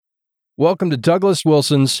Welcome to Douglas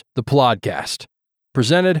Wilson's The Plodcast,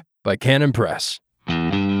 presented by Canon Press.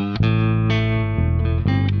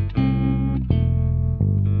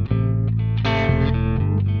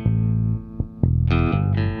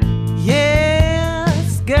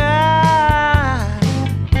 Yes, God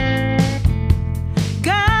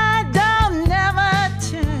don't never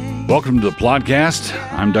change. Welcome to the Plodcast.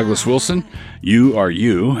 I'm Douglas Wilson. You are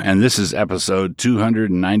you, and this is episode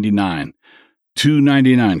 299.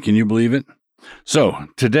 299, can you believe it? So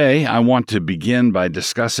today I want to begin by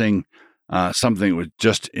discussing something that was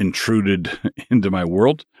just intruded into my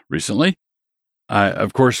world recently. I,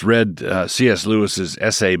 of course, read C.S. Lewis's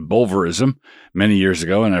essay Bulverism many years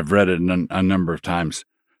ago, and I've read it a number of times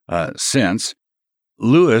since.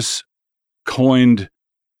 Lewis coined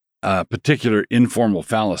a particular informal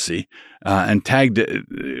fallacy and tagged it,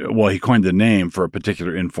 he coined the name for a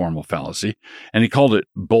particular informal fallacy, and he called it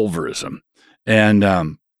Bulverism. And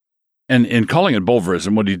in calling it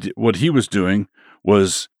Bulverism, what he was doing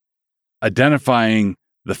was identifying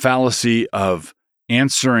the fallacy of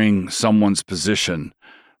answering someone's position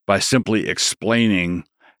by simply explaining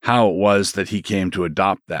how it was that he came to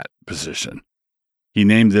adopt that position. He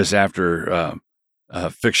named this after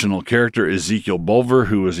a fictional character, Ezekiel Bulver,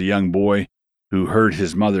 who was a young boy who heard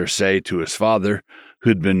his mother say to his father,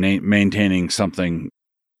 who'd been maintaining some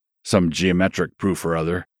geometric proof or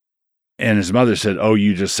other. And his mother said, "Oh,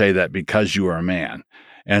 you just say that because you are a man."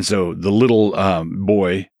 And so the little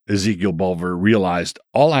boy, Ezekiel Bulver, realized,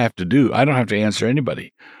 all I have to do, I don't have to answer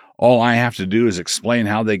anybody. All I have to do is explain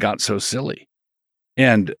how they got so silly.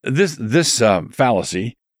 And this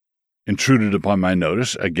fallacy intruded upon my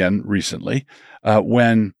notice again recently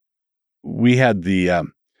when we had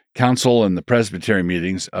the council and the presbytery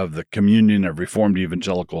meetings of the Communion of Reformed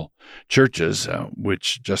Evangelical Churches,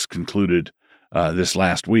 which just concluded this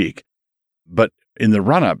last week. But in the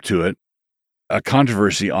run-up to it, a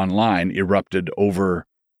controversy online erupted over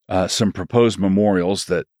some proposed memorials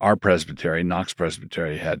that our presbytery, Knox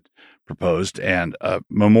Presbytery, had proposed, and a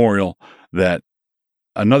memorial that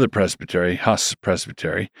another presbytery, Huss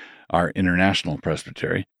Presbytery, our international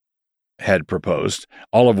presbytery, had proposed,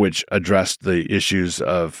 all of which addressed the issues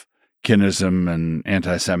of kinism and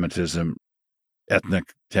anti-Semitism,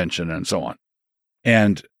 ethnic tension, and so on.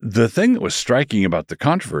 And the thing that was striking about the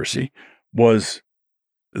controversy was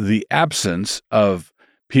the absence of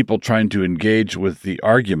people trying to engage with the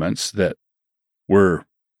arguments that were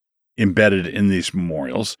embedded in these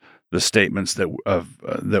memorials, the statements the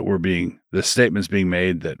statements being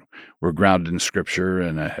made that were grounded in Scripture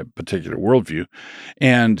and a particular worldview,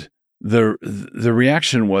 and the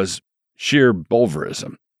reaction was sheer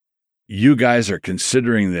Bulverism. You guys are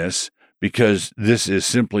considering this because this is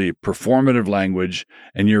simply performative language,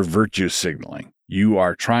 and you're virtue signaling. You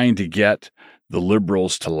are trying to get the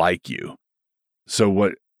liberals to like you. So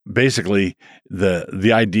what basically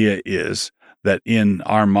the idea is that in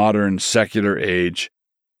our modern secular age,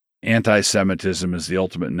 anti-Semitism is the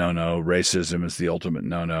ultimate no-no, racism is the ultimate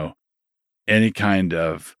no-no. Any kind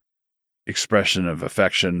of expression of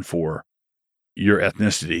affection for your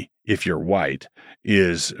ethnicity, if you're white,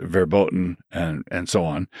 is verboten and so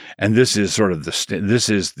on. And this is sort of this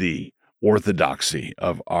is the orthodoxy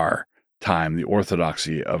of our time, the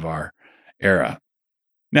orthodoxy of our era.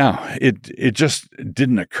 Now, it just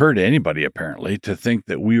didn't occur to anybody, apparently, to think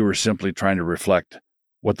that we were simply trying to reflect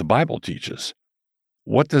what the Bible teaches.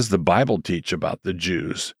 What does the Bible teach about the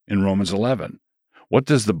Jews in Romans 11? What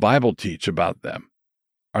does the Bible teach about them?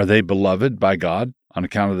 Are they beloved by God on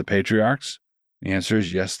account of the patriarchs? The answer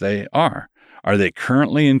is yes, they are. Are they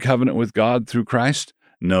currently in covenant with God through Christ?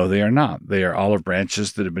 No, they are not. They are olive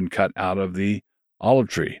branches that have been cut out of the olive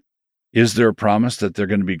tree. Is there a promise that they're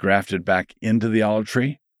going to be grafted back into the olive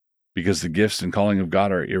tree because the gifts and calling of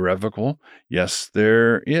God are irrevocable? Yes,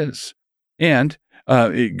 there is. And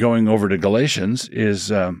going over to Galatians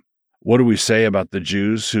is, what do we say about the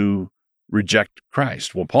Jews who reject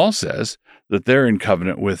Christ? Well, Paul says that they're in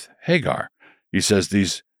covenant with Hagar. He says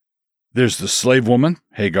there's the slave woman,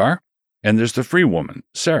 Hagar, and there's the free woman,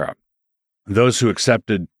 Sarah. Those who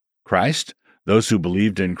accepted Christ, those who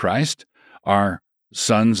believed in Christ, are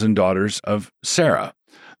sons and daughters of Sarah.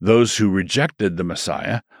 Those who rejected the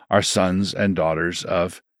Messiah are sons and daughters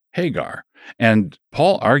of Hagar. And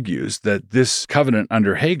Paul argues that this covenant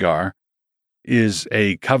under Hagar is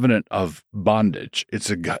a covenant of bondage. It's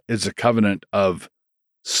a covenant of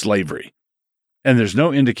slavery. And there's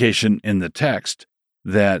no indication in the text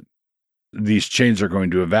that these chains are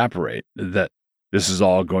going to evaporate, that this is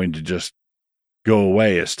all going to just go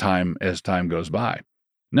away as time goes by.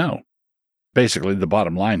 No. Basically, the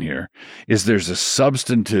bottom line here is there's a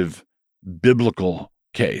substantive biblical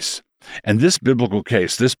case And this biblical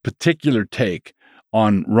case, this particular take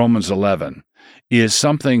on Romans 11, is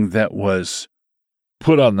something that was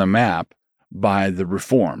put on the map by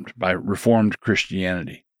Reformed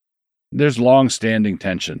Christianity. There's long-standing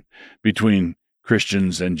tension between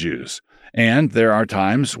Christians and Jews, and there are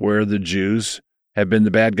times where the Jews have been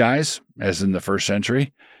the bad guys, as in the first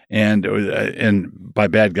century, and by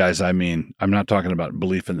bad guys I mean I'm not talking about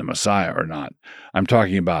belief in the Messiah or not. I'm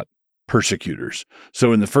talking about persecutors.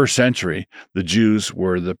 So in the first century, the Jews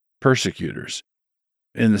were the persecutors.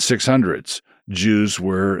 In the 600s, Jews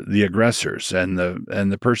were the aggressors and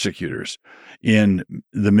the persecutors. In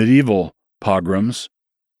the medieval pogroms,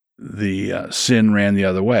 the sin ran the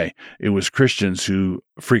other way. It was Christians who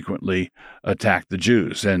frequently attacked the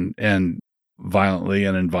Jews and violently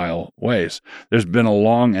and in vile ways. There's been a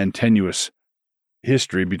long and tenuous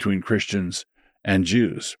history between Christians and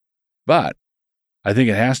Jews. But I think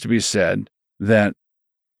it has to be said that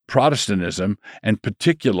Protestantism, and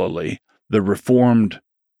particularly the Reformed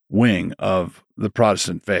wing of the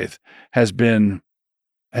Protestant faith, has been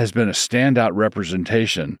a standout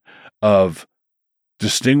representation of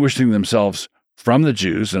distinguishing themselves from the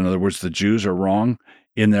Jews. In other words, the Jews are wrong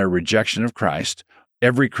in their rejection of Christ.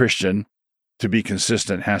 Every Christian, to be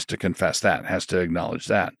consistent, has to confess that, has to acknowledge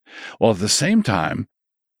that. Well, at the same time,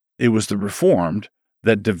 it was the Reformed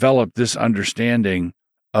that developed this understanding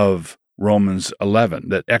of Romans 11,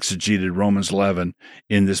 that exegeted Romans 11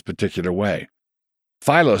 in this particular way.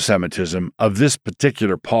 Philosemitism of this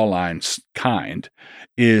particular Pauline kind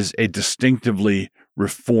is a distinctively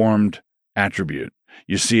Reformed attribute.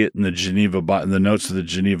 You see it in the notes of the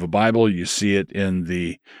Geneva Bible. You see it in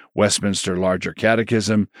the Westminster Larger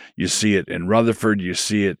Catechism. You see it in Rutherford. You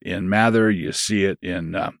see it in Mather. You see it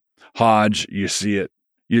in Hodge. You see it.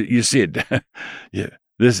 You see it. Yeah,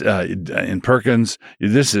 this in Perkins.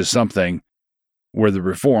 This is something where the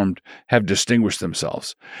Reformed have distinguished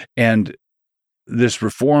themselves, and this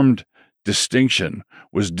Reformed distinction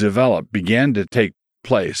began to take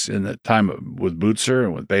place in the time with Butzer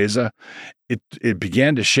and with Beza. It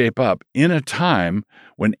began to shape up in a time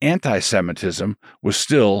when anti-Semitism was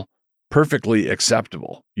still perfectly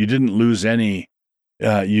acceptable. You didn't lose any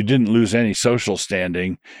social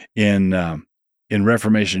standing in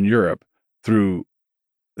Reformation Europe through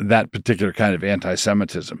that particular kind of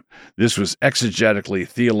anti-Semitism. This was exegetically,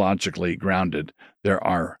 theologically grounded.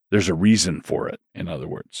 There's a reason for it, in other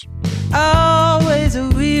words. Always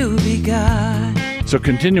will be God. So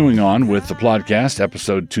continuing on with the podcast,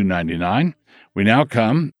 episode 299, we now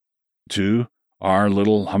come to our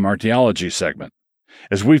little hamartiology segment.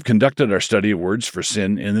 As we've conducted our study of words for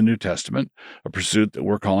sin in the New Testament, a pursuit that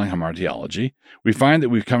we're calling hamartiology, we find that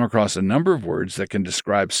we've come across a number of words that can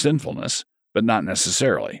describe sinfulness, but not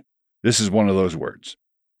necessarily. This is one of those words.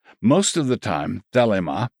 Most of the time,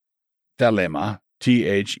 thelema,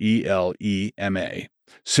 T-H-E-L-E-M-A,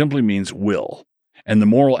 simply means will, and the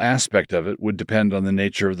moral aspect of it would depend on the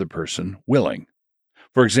nature of the person willing.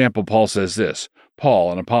 For example, Paul says this,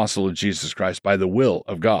 Paul, an apostle of Jesus Christ, by the will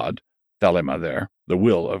of God, thelema there, the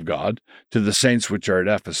will of God, to the saints which are at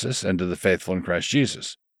Ephesus and to the faithful in Christ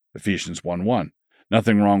Jesus, Ephesians 1:1.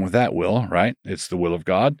 Nothing wrong with that will, right? It's the will of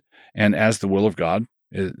God, and as the will of God,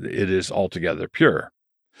 it is altogether pure.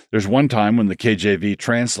 There's one time when the KJV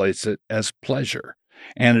translates it as pleasure,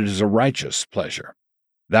 and it is a righteous pleasure.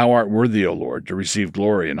 Thou art worthy, O Lord, to receive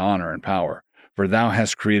glory and honor and power, for thou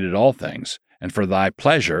hast created all things, and for thy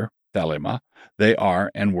pleasure, thelema, they are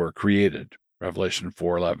and were created, Revelation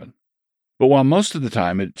 4:11. But while most of the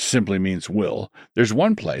time it simply means will, there's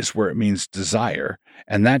one place where it means desire,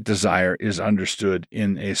 and that desire is understood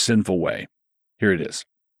in a sinful way. Here it is,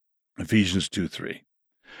 Ephesians 2:3.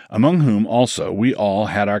 Among whom also we all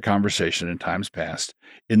had our conversation in times past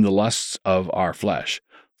in the lusts of our flesh,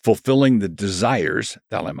 fulfilling the desires,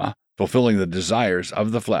 thelema, fulfilling the desires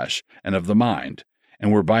of the flesh and of the mind,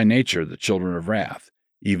 and were by nature the children of wrath,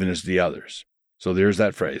 even as the others. So there's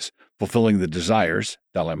that phrase, fulfilling the desires,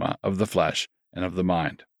 thelema, of the flesh and of the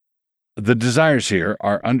mind. The desires here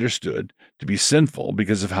are understood to be sinful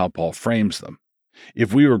because of how Paul frames them.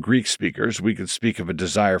 If we were Greek speakers, we could speak of a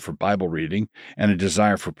desire for Bible reading and a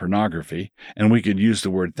desire for pornography, and we could use the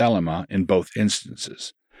word thelema in both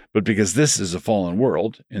instances. But because this is a fallen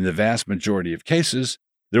world, in the vast majority of cases,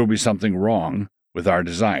 there will be something wrong with our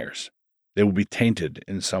desires. They will be tainted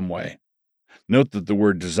in some way. Note that the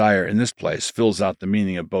word desire in this place fills out the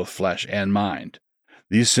meaning of both flesh and mind.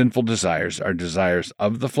 These sinful desires are desires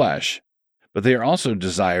of the flesh, but they are also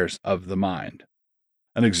desires of the mind.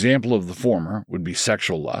 An example of the former would be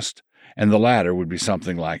sexual lust, and the latter would be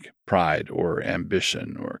something like pride or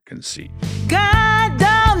ambition or conceit. God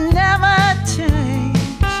don't never change.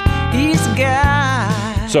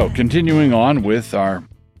 sky. So, continuing on with our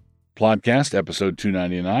podcast, episode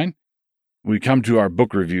 299, we come to our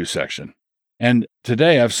book review section. And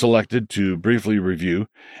today I've selected to briefly review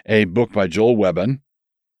a book by Joel Webbon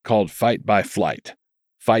called Fight by Flight.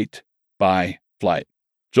 Fight by Flight.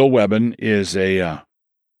 Joel Webbon is a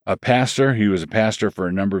pastor. He was a pastor for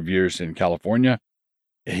a number of years in California.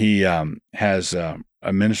 He has a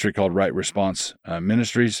ministry called Right Response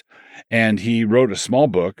Ministries, and he wrote a small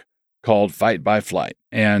book called Fight by Flight.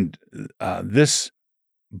 And this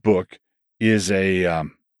book is a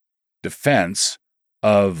defense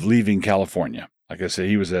of leaving California. Like I said,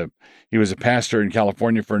 he was a pastor in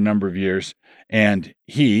California for a number of years, and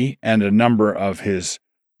he and a number of his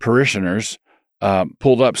parishioners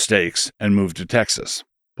pulled up stakes and moved to Texas.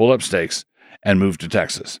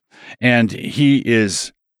 And he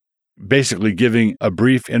is basically giving a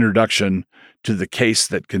brief introduction to the case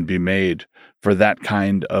that can be made for that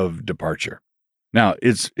kind of departure. Now,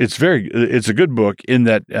 it's a good book in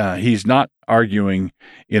that he's not arguing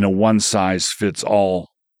in a one-size-fits-all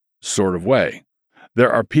sort of way.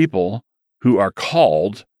 There are people who are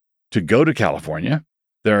called to go to California.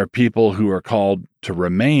 There are people who are called to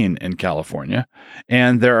remain in California,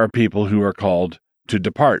 and there are people who are called to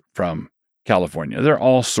depart from California. There are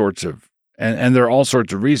all sorts of and there are all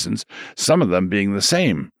sorts of reasons, some of them being the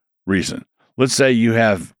same reason. Let's say you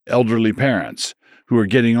have elderly parents who are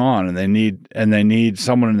getting on and they need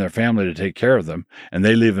someone in their family to take care of them, and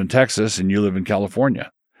they live in Texas and you live in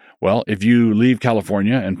California. Well, if you leave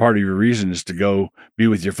California and part of your reason is to go be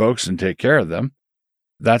with your folks and take care of them,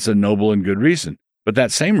 that's a noble and good reason. But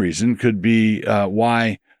that same reason could be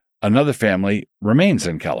why another family remains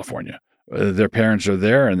in California. Their parents are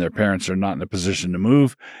there and their parents are not in a position to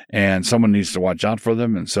move, and someone needs to watch out for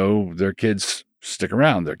them, and so their kids stick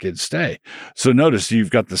around, their kids stay. So notice you've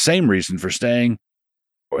got the same reason for staying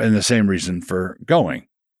and the same reason for going.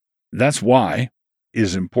 That's why it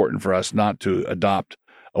is important for us not to adopt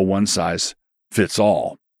a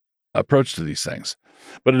one-size-fits-all approach to these things.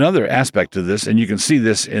 But another aspect of this, and you can see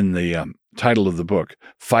this in the title of the book,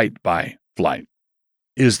 Fight by Flight,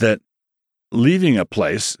 is that leaving a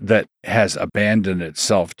place that has abandoned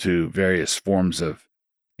itself to various forms of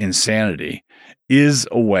insanity is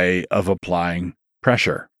a way of applying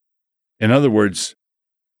pressure. In other words,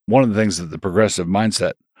 one of the things that the progressive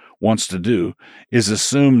mindset wants to do is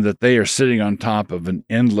assume that they are sitting on top of an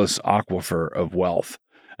endless aquifer of wealth,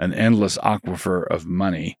 an endless aquifer of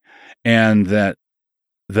money, and that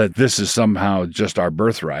this is somehow just our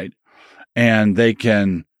birthright, and they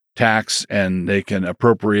can tax and they can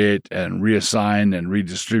appropriate and reassign and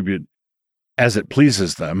redistribute as it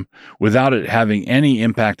pleases them without it having any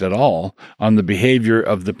impact at all on the behavior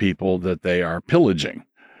of the people that they are pillaging.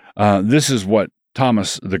 This is what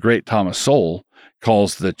the great Thomas Sowell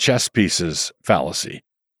calls the chess pieces fallacy.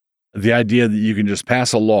 The idea that you can just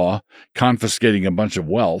pass a law confiscating a bunch of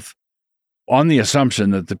wealth on the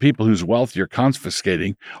assumption that the people whose wealth you're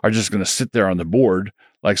confiscating are just going to sit there on the board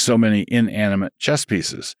like so many inanimate chess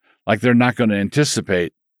pieces. Like they're not going to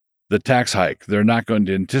anticipate the tax hike. They're not going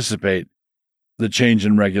to anticipate the change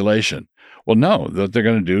in regulation. Well, no, what they're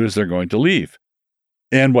going to do is they're going to leave.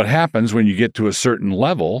 And what happens when you get to a certain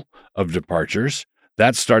level of departures,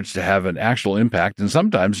 that starts to have an actual impact. And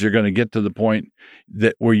sometimes you're going to get to the point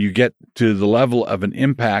that where you get to the level of an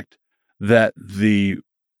impact that the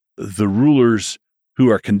rulers who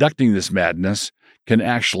are conducting this madness can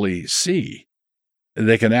actually see.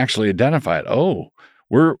 They can actually identify it. Oh,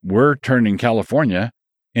 we're turning California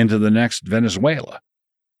into the next Venezuela.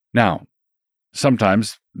 Now,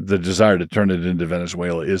 sometimes the desire to turn it into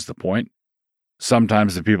Venezuela is the point.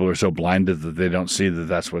 Sometimes the people are so blinded that they don't see that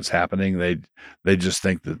that's what's happening. They just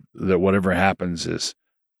think that whatever happens is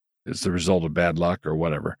the result of bad luck or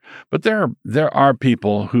whatever. But there are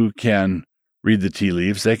people who can read the tea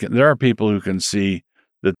leaves. There are people who can see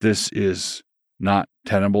that this is not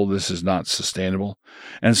tenable. This is not sustainable.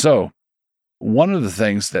 And so one of the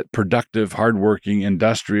things that productive, hardworking,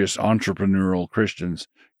 industrious, entrepreneurial Christians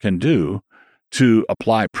can do to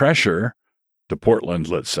apply pressure to Portland,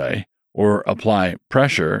 let's say, or apply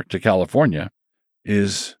pressure to California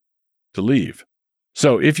is to leave.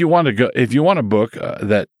 So if you want a book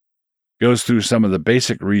that goes through some of the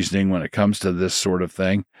basic reasoning when it comes to this sort of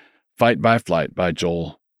thing, Fight by Flight by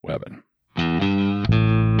Joel Webbon.